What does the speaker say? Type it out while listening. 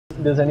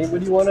Does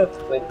anybody want to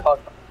flint cock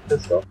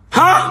pistol?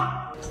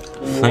 Huh?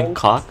 Flint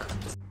cock?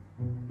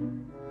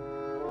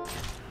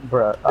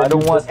 Bruh, I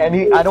don't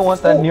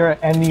want that near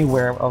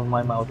anywhere of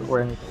my mouth or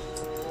anything.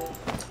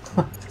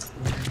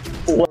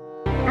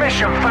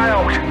 Mission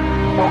failed.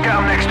 We'll get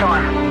them next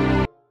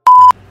time.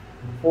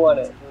 Want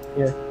it?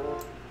 Here.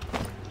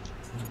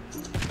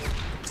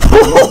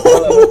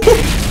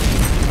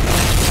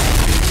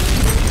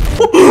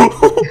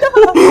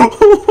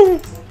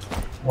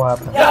 What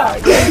happened?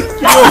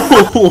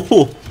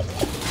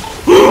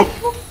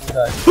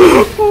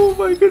 Oh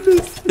my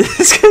goodness.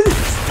 This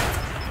guy's...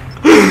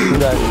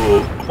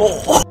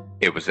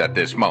 It was at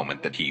this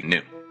moment that he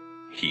knew.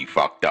 He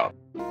fucked up.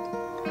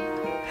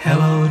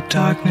 Hello,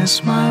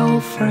 darkness, my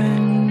old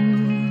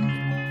friend.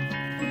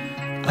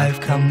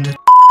 I've come to.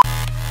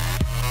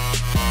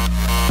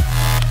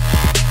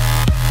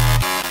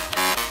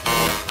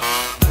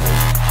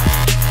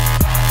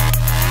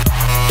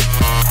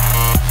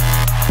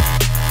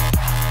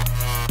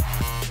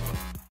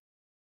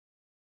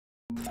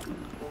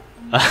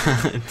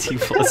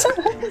 T-Plus.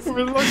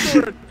 We're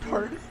looking at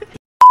party.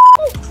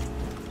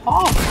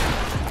 Oh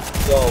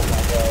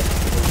my god.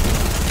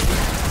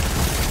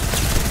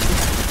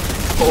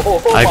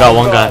 Oh, I got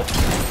one guy.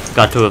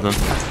 Got two of them.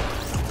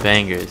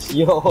 Bangers.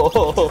 Yo.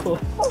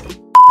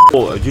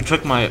 Oh, you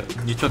took my,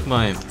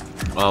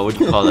 what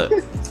do you call it?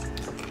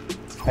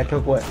 I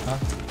took what, huh?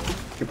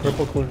 Your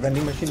purple cool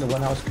vending machine, the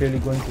one I was clearly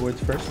going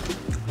towards first?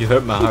 You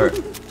hurt my heart.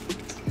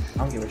 I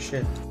don't give a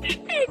shit.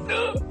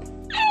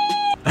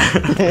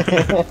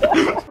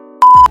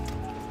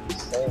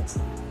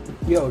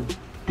 Yo,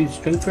 do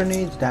strength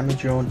grenades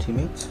damage your own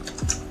teammates?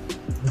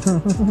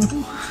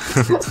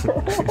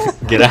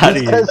 Get out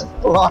of here. This guy's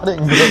plotting,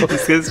 bro.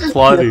 This guy's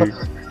plotting.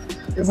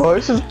 If I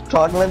was just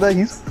talking like that,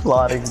 he's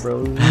plotting,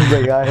 bro. He's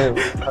like, how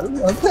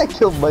did I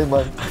kill my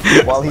man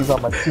while he's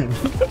on my team?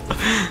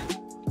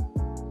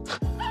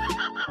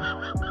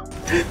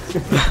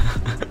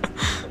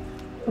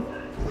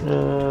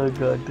 Oh,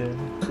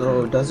 goddamn.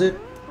 So, does it?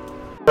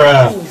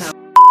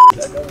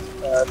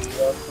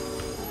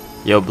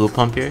 Yo, blue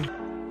pump here.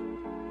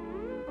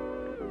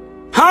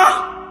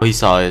 Huh? Oh, he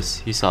saw us.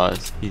 He saw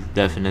us. He's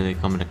definitely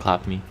coming to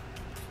clap me.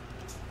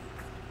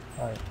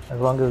 Alright, as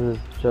long as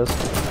it's just...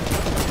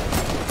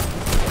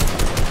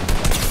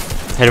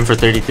 Hit him for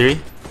 33.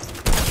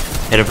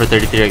 Hit him for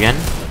 33 again.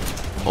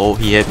 Oh,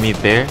 he hit me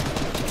bare.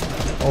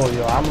 Oh,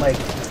 yo, I'm like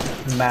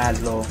mad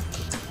low.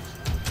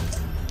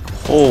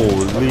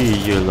 Holy,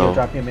 you're low.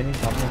 Drop your mini,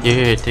 drop your mini.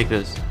 Here, take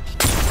this.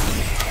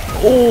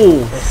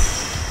 Oh!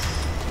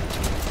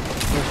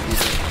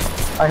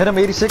 I hit him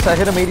 86, I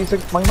hit him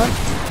 86, my man.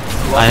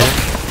 I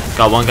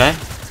got one guy.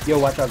 Yo,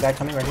 watch out, guy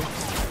coming right here.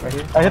 Right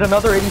here. I hit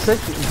another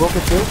 86, he broke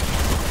his shield.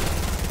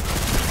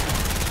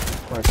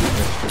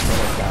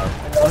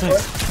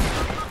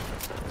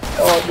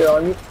 Oh, they're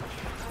on me.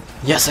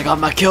 Yes, I got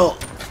my kill.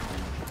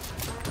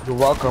 You're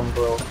welcome,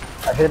 bro.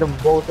 I hit them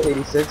both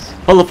 86.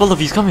 Pull up,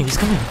 he's coming,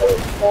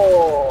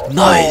 Oh.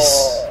 Nice.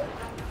 Oh.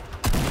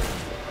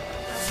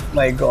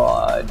 My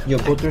god. Yo,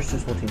 go thirst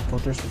this whole team. Go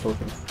thirst this whole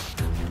team.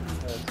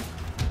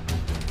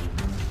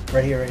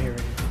 Right here, right here, right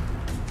here.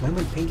 Why am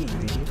I pinging you,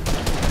 idiot?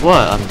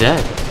 What? I'm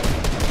dead.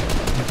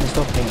 You can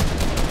still ping.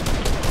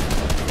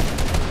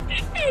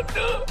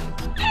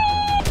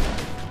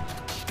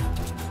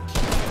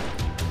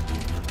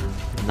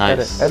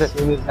 Nice.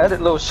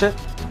 Edit, little shit.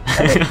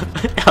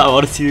 I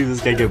want to see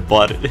this guy get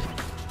botted.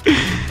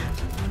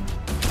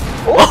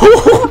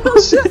 Oh,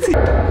 shit.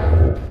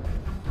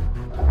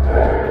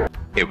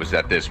 It was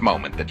at this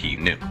moment that he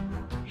knew.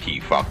 He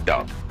fucked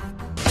up.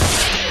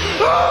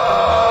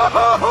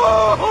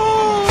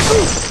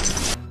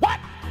 What?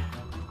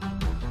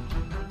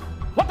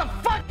 What the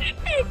fuck?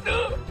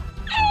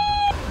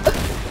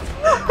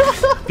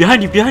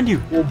 Behind you, behind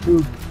you. Yo,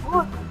 dude.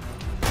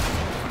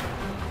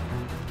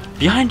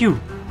 Behind you.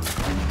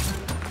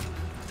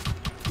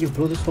 You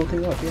blew this whole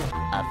thing up,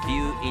 yeah. A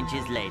few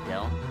inches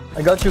later.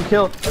 I got you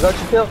killed. I got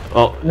you killed.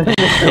 Oh,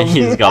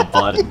 he's got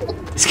botted.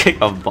 This guy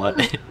got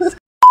botted.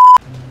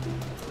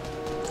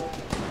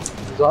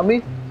 He's on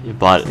me? You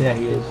bought it. Yeah,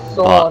 he is.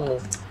 So on me.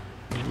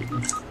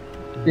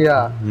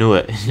 Yeah. Knew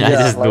it. I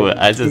just knew it.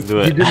 I just knew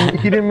it.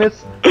 He didn't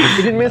miss.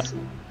 He didn't miss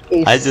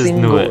a I just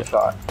single knew it.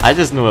 shot. I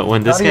just knew it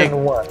when this Not guy.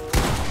 even one.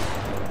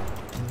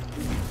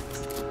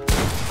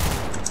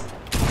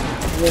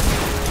 He missed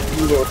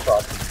 0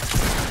 shots.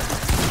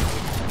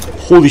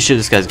 Holy shit,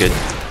 this guy's good.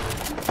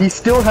 He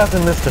still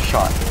hasn't missed a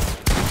shot.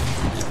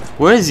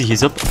 Where is he?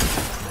 He's up.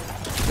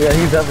 Yeah,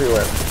 he's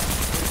everywhere.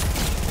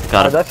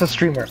 Got him. That's a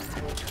streamer.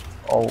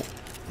 Oh,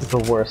 the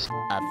worst.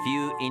 A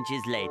few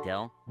inches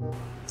later.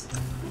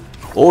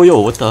 Oh, yo,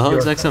 what the hell?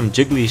 It's like some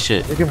jiggly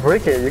shit. You can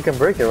break it. You can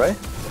break it, right?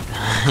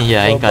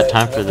 Yeah, I ain't got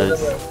time for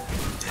this.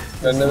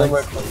 None of them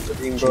are close to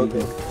being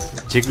broken.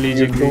 Jiggly,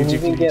 You jiggly, don't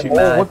even jiggly, get jiggly.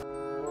 mad.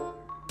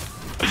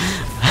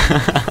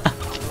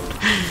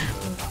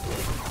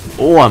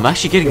 Oh, I'm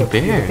actually getting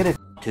bare.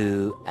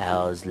 2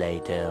 hours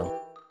later.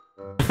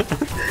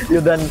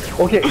 You're done.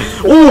 Okay.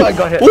 Oh, I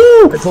got hit.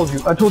 oh.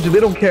 I told you. They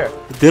don't care.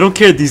 They don't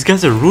care. These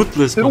guys are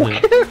ruthless, They man.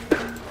 don't care.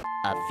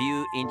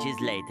 few inches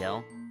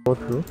later. Go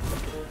through.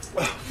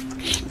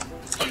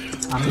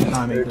 I'm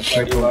trying to make this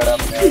circle. I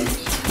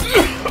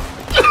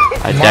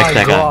decked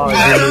that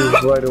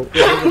guy.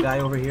 There's a guy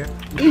over here.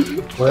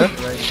 Where?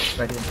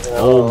 Right here.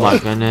 Oh my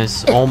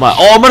goodness. Oh my.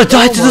 Oh, I'm gonna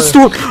die to the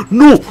storm.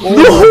 No.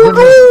 No.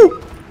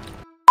 No.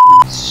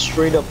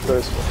 Straight up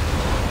thirst.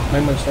 My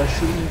man, start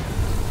shooting.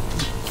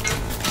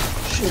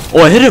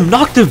 Oh, I hit him.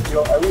 Knocked him.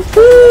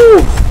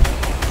 Woo.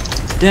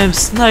 Damn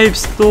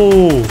snipes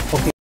though.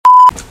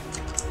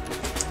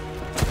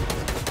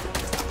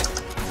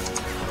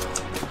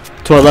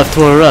 To our left.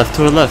 To our left.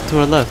 To our left. To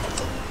our left.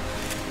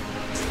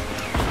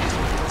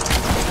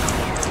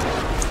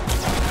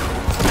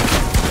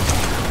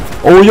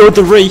 Oh, yo,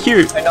 the right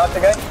here. I knocked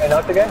the guy. I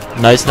knocked the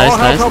guy. Nice, nice, Oh,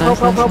 nice, help, nice,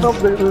 help, nice. help, help,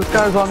 help. This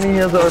guy's on me. He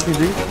has an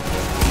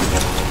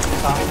RPG.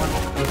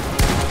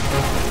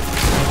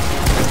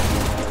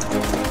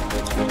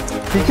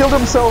 He killed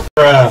himself.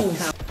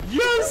 Yes.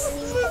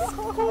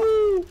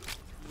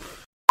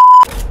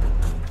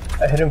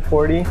 I hit him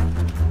 40.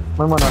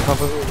 My man on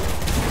top of it.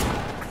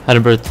 Had a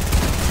bird.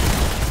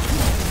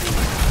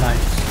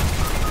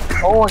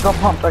 Nice. Oh, I got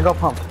pumped. I got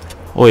pumped.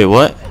 Oh, wait,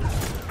 what?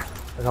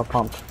 I got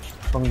pumped.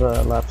 From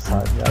the left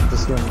side. Yeah,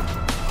 just hear me.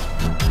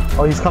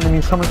 Oh, he's coming.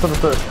 He's coming for the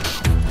third.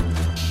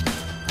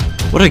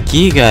 What a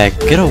gay guy.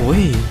 Get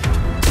away.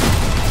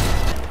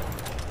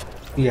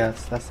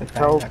 Yes, that's the guy.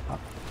 Help. That got-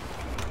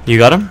 You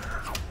got him?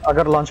 I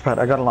got a launch pad.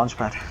 I got a launch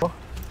pad.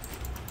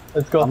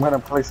 Let's go. I'm gonna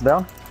place it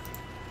down.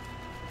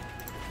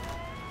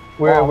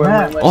 Where?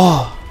 Where?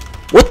 Oh.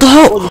 What the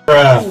hell?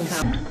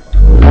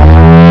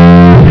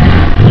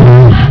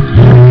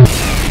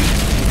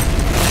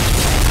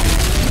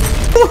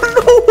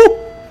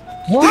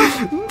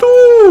 What?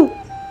 No.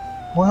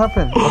 What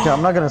happened? Okay,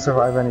 I'm not gonna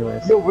survive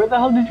anyways. Yo, where the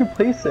hell did you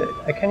place it?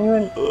 I can't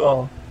even.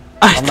 Oh.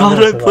 I I'm not thought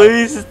gonna I survive.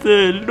 placed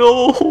it.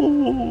 No.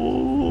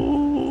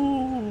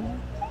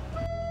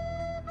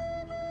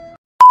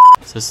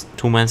 Is this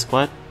 2-man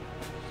squad?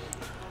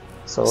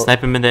 So.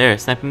 Snipe him in the air.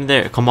 Snipe him in the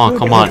air. Come on,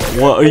 come on.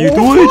 What are you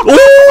doing? Oh!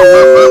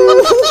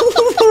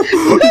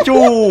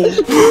 Yo!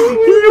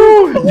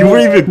 Yo! You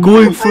weren't even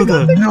going for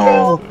that.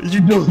 No!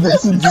 You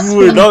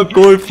were not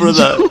going for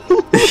that.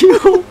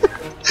 Yo!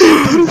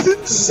 That's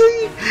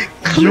insane.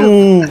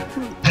 Yo!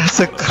 That's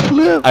a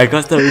clip. I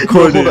got that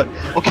Hold recorded. on.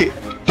 Okay.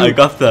 I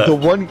got that. The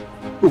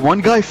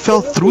one guy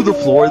fell through the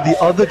floor. The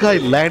other guy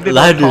landed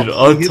Landed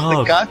on He hit top.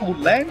 the guy who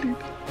landed.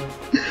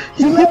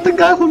 He hit the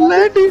guy who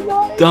landed.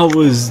 That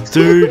was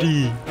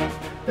dirty.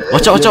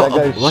 Watch out, watch Yeah, out.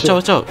 that guy's Watch shook. out,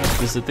 watch out.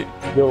 This is the thing.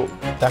 Yo.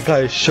 That guy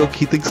is shook.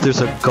 He thinks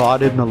there's a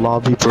god in the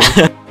lobby, bro.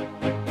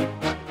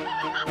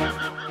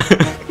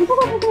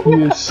 He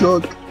is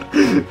shook.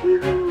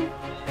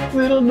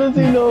 Little does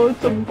he know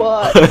it's a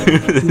bot.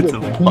 It's a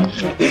bot.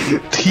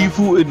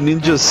 Tifu and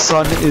Ninja's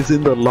son is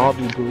in the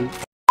lobby, bro.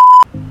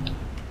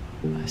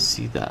 I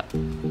see that. I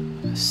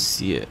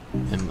see it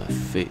in my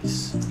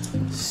face.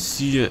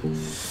 See it.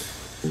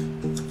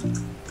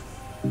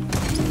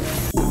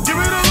 Give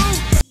it a